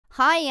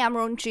Hi, I'm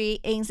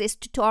Ronji. In this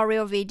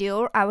tutorial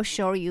video, I will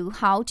show you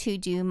how to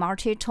do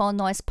multi-tone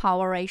noise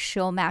power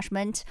ratio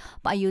measurement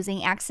by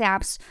using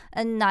X-apps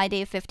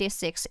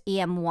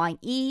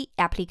N9056EM1E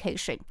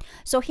application.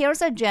 So here's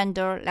the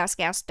agenda. Let's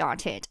get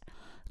started.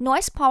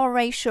 Noise power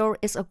ratio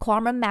is a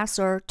common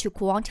method to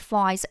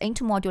quantify the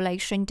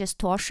intermodulation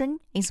distortion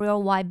in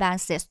real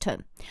wideband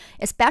system,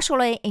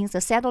 especially in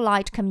the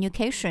satellite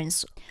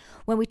communications.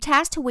 When we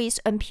test with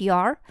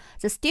NPR,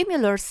 the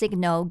stimulus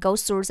signal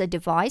goes through the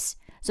device.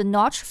 The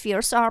notch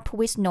fills up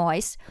with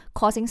noise,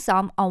 causing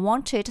some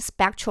unwanted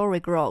spectral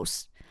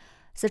regrowth.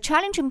 The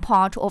challenging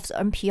part of the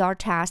NPR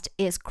test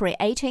is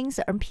creating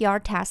the NPR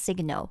test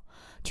signal.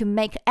 To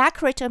make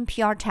accurate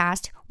NPR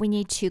test, we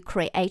need to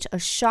create a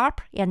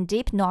sharp and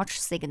deep notch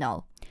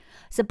signal.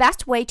 The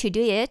best way to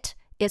do it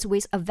is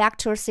with a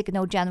vector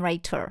signal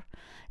generator.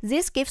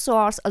 This gives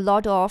us a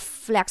lot of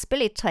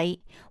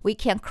flexibility. We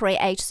can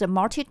create the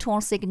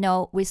multi-tone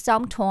signal with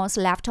some tones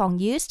left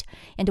unused,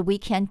 and we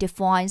can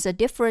define the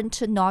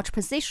different notch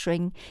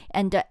position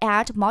and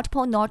add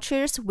multiple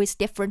notches with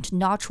different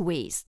notch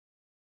widths.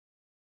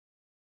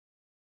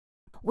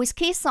 With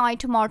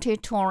Keysight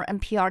multi-tone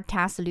NPR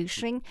test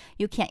solution,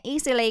 you can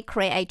easily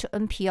create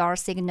NPR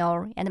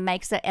signal and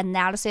make the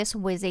analysis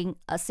within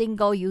a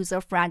single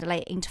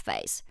user-friendly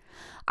interface.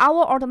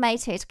 Our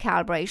automated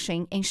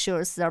calibration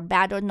ensures the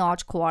better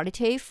notch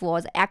quality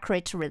for the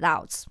accurate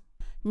results.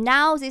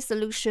 Now, this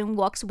solution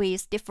works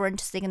with different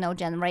signal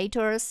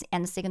generators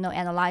and signal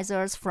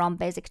analyzers from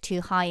basic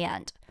to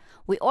high-end.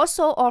 We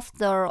also offer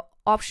the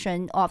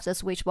option of the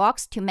switch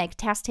box to make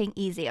testing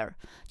easier.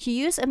 To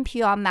use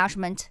NPR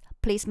measurement,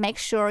 please make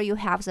sure you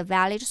have the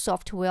valid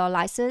software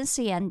license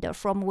and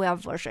firmware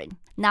version.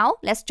 Now,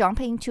 let's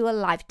jump into a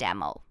live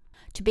demo.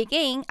 To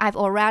begin, I've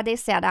already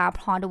set up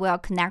hardware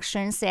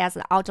connections as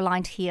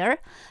outlined here.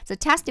 The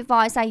test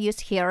device I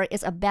use here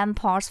is a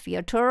bandpass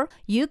filter.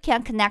 You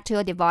can connect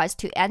your device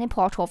to any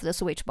port of the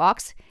switch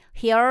box.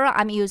 Here,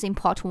 I'm using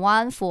port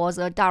 1 for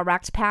the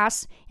direct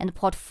pass and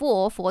port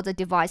 4 for the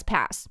device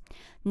pass.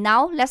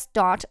 Now, let's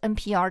start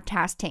NPR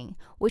testing,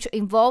 which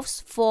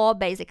involves 4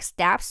 basic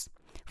steps.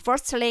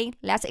 Firstly,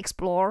 let's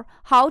explore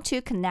how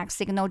to connect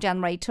signal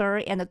generator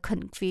and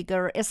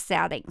configure its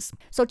settings.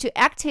 So to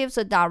activate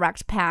the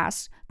direct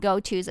pass, go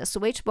to the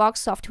switchbox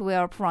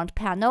software front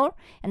panel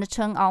and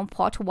turn on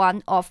port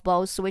 1 of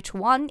both switch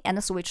 1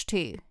 and switch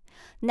 2.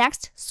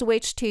 Next,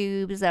 switch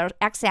to the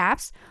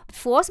X-apps.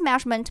 For the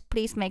measurement,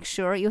 please make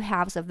sure you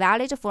have the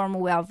valid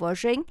firmware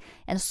version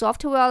and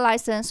software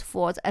license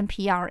for the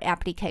NPR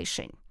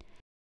application.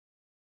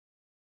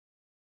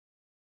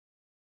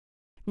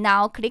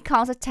 Now click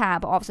on the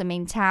tab of the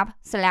main tab,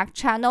 select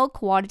Channel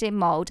Quality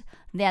Mode,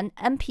 then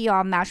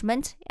NPR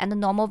Measurement and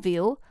Normal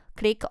View.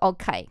 Click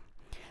OK.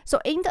 So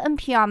in the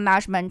NPR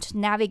Measurement,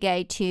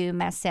 navigate to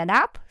My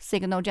Setup,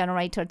 Signal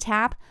Generator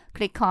tab,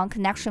 click on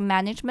Connection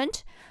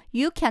Management.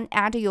 You can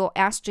add your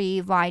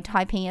SG by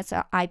typing its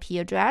IP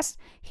address.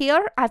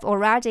 Here, I've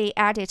already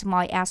added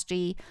my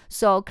SG,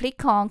 so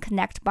click on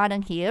Connect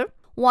button here.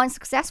 Once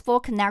successful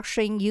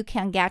connection, you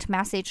can get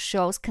message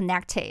shows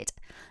connected.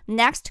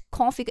 Next,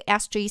 configure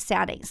SG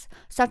settings,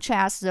 such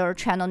as the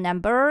channel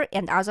number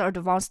and other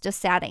advanced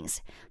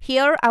settings.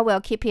 Here, I will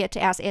keep it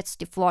as its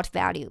default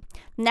value.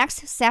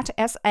 Next, set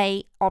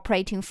SA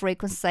operating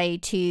frequency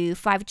to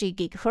 5G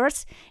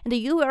GHz, and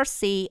you will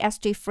see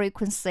SG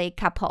frequency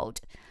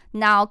coupled.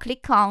 Now,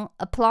 click on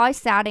Apply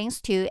Settings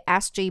to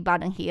SG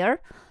button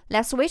here.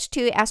 Let's switch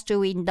to SG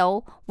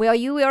window, where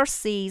you will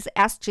see the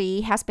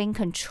SG has been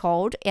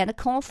controlled and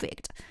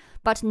configured,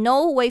 but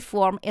no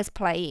waveform is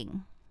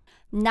playing.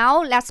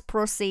 Now let's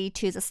proceed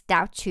to the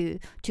step 2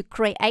 to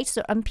create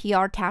the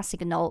NPR test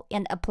signal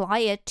and apply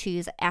it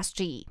to the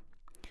SG.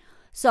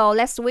 So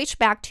let's switch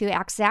back to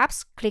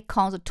X-apps, click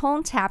on the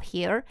Tone tab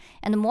here,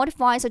 and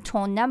modify the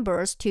tone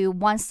numbers to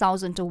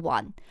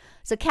 1001.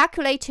 The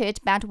calculated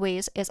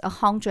bandwidth is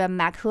 100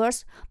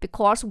 MHz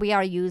because we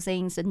are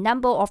using the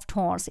number of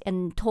tones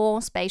and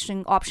tone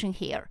spacing option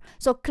here.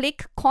 So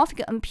click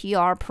Configure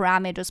NPR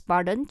Parameters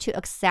button to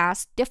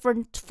access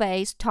different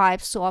phase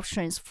types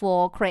options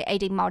for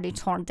creating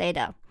multi-tone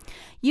data.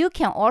 You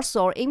can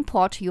also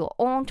import your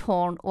own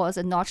tone or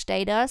the notch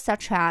data,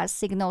 such as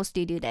Signal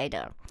Studio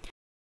data.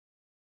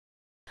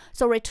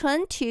 So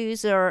return to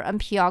the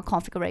NPR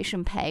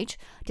configuration page,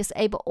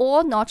 disable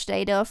all notch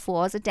data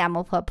for the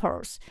demo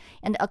purpose,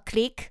 and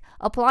click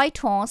Apply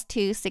Tones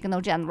to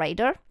Signal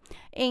Generator.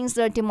 In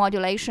the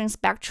demodulation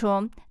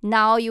spectrum,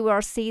 now you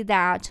will see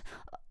that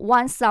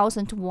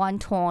 1001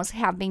 tones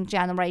have been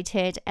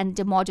generated and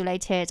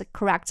demodulated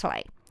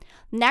correctly.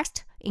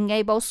 Next,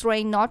 enable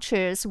 3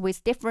 notches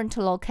with different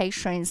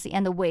locations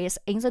and widths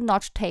in the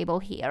notch table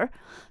here.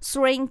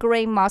 3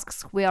 green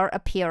masks will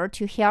appear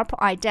to help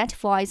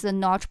identify the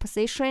notch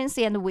positions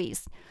and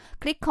widths.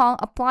 Click on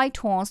Apply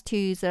Tones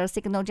to the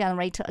signal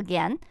generator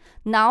again.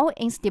 Now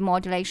in the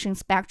demodulation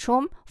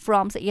spectrum,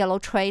 from the yellow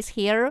trace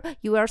here,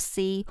 you will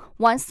see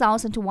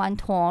 1001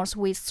 tones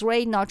with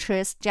 3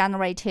 notches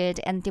generated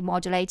and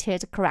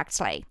demodulated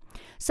correctly.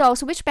 So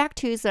switch back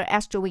to the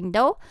extra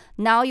window.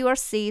 Now you will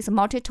see the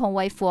multi-tone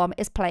waveform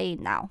is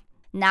playing now.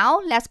 Now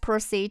let's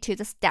proceed to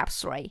the step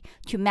 3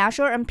 to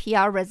measure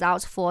NPR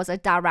results for the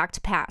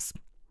direct pass.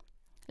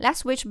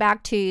 Let's switch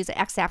back to the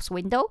X-apps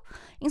window.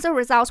 In the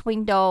results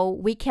window,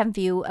 we can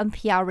view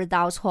NPR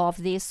results of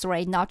these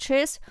 3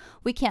 notches.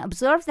 We can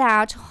observe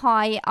that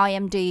high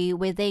IMD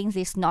within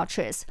these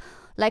notches,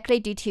 likely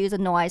due to the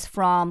noise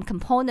from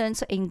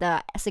components in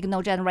the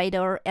signal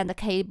generator and the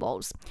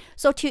cables.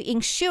 So to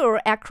ensure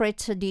accurate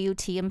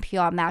DUT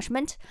NPR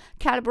measurement,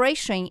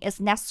 calibration is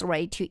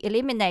necessary to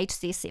eliminate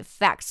these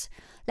effects.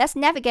 Let's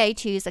navigate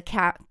to the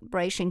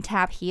calibration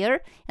tab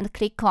here and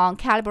click on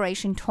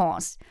calibration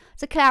tools.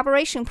 The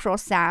calibration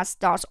process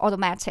starts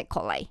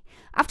automatically.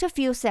 After a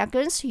few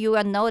seconds, you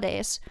will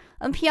notice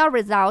NPR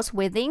results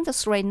within the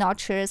 3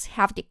 notches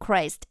have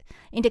decreased,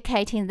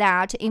 indicating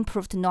that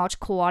improved notch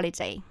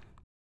quality.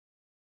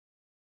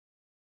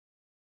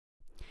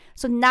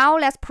 So now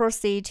let's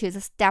proceed to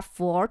the step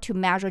 4 to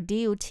measure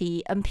DUT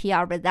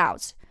NPR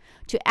results.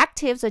 To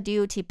activate the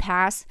DUT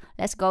pass,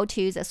 let's go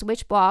to the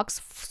Switchbox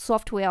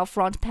software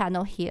front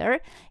panel here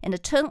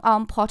and turn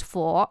on port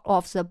 4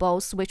 of the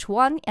both switch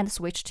 1 and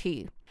switch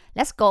 2.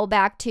 Let's go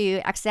back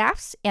to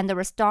X-apps and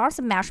restart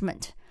the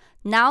measurement.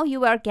 Now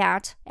you will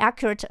get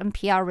accurate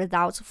NPR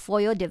results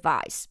for your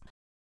device.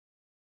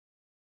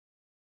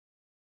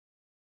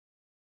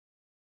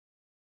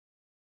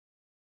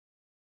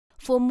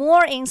 For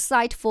more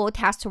insightful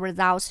test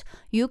results,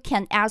 you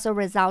can add the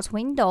results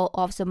window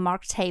of the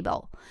mark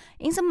table.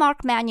 In the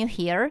mark menu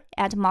here,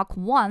 add mark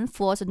 1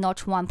 for the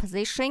notch 1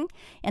 position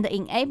and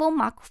enable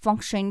mark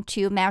function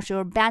to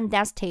measure band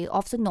density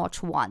of the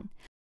notch 1.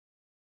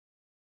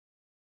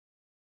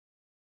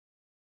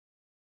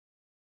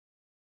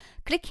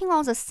 Clicking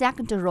on the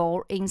second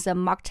row in the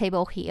mark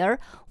table here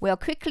will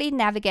quickly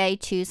navigate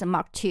to the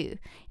mark 2,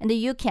 and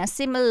you can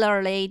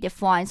similarly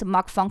define the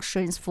mark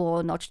functions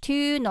for notch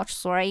 2, notch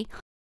 3.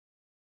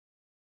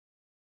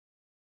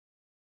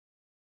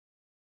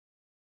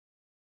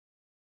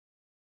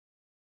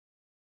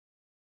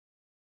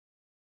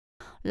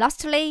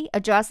 Lastly,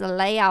 adjust the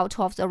layout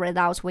of the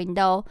results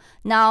window.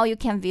 Now you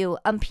can view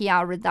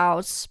NPR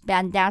results,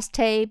 band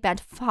density,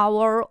 band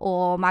power,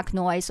 or mark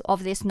noise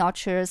of these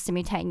notches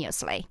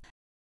simultaneously.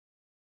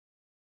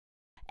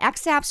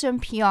 X-apps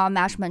NPR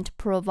measurement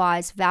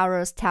provides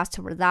various test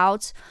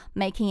results,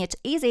 making it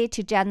easy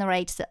to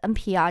generate the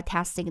NPR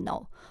test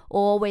signal,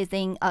 all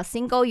within a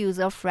single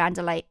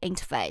user-friendly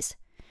interface.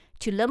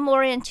 To learn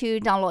more and to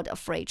download a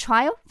free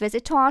trial,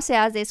 visit us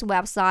at this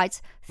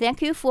website.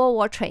 Thank you for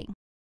watching.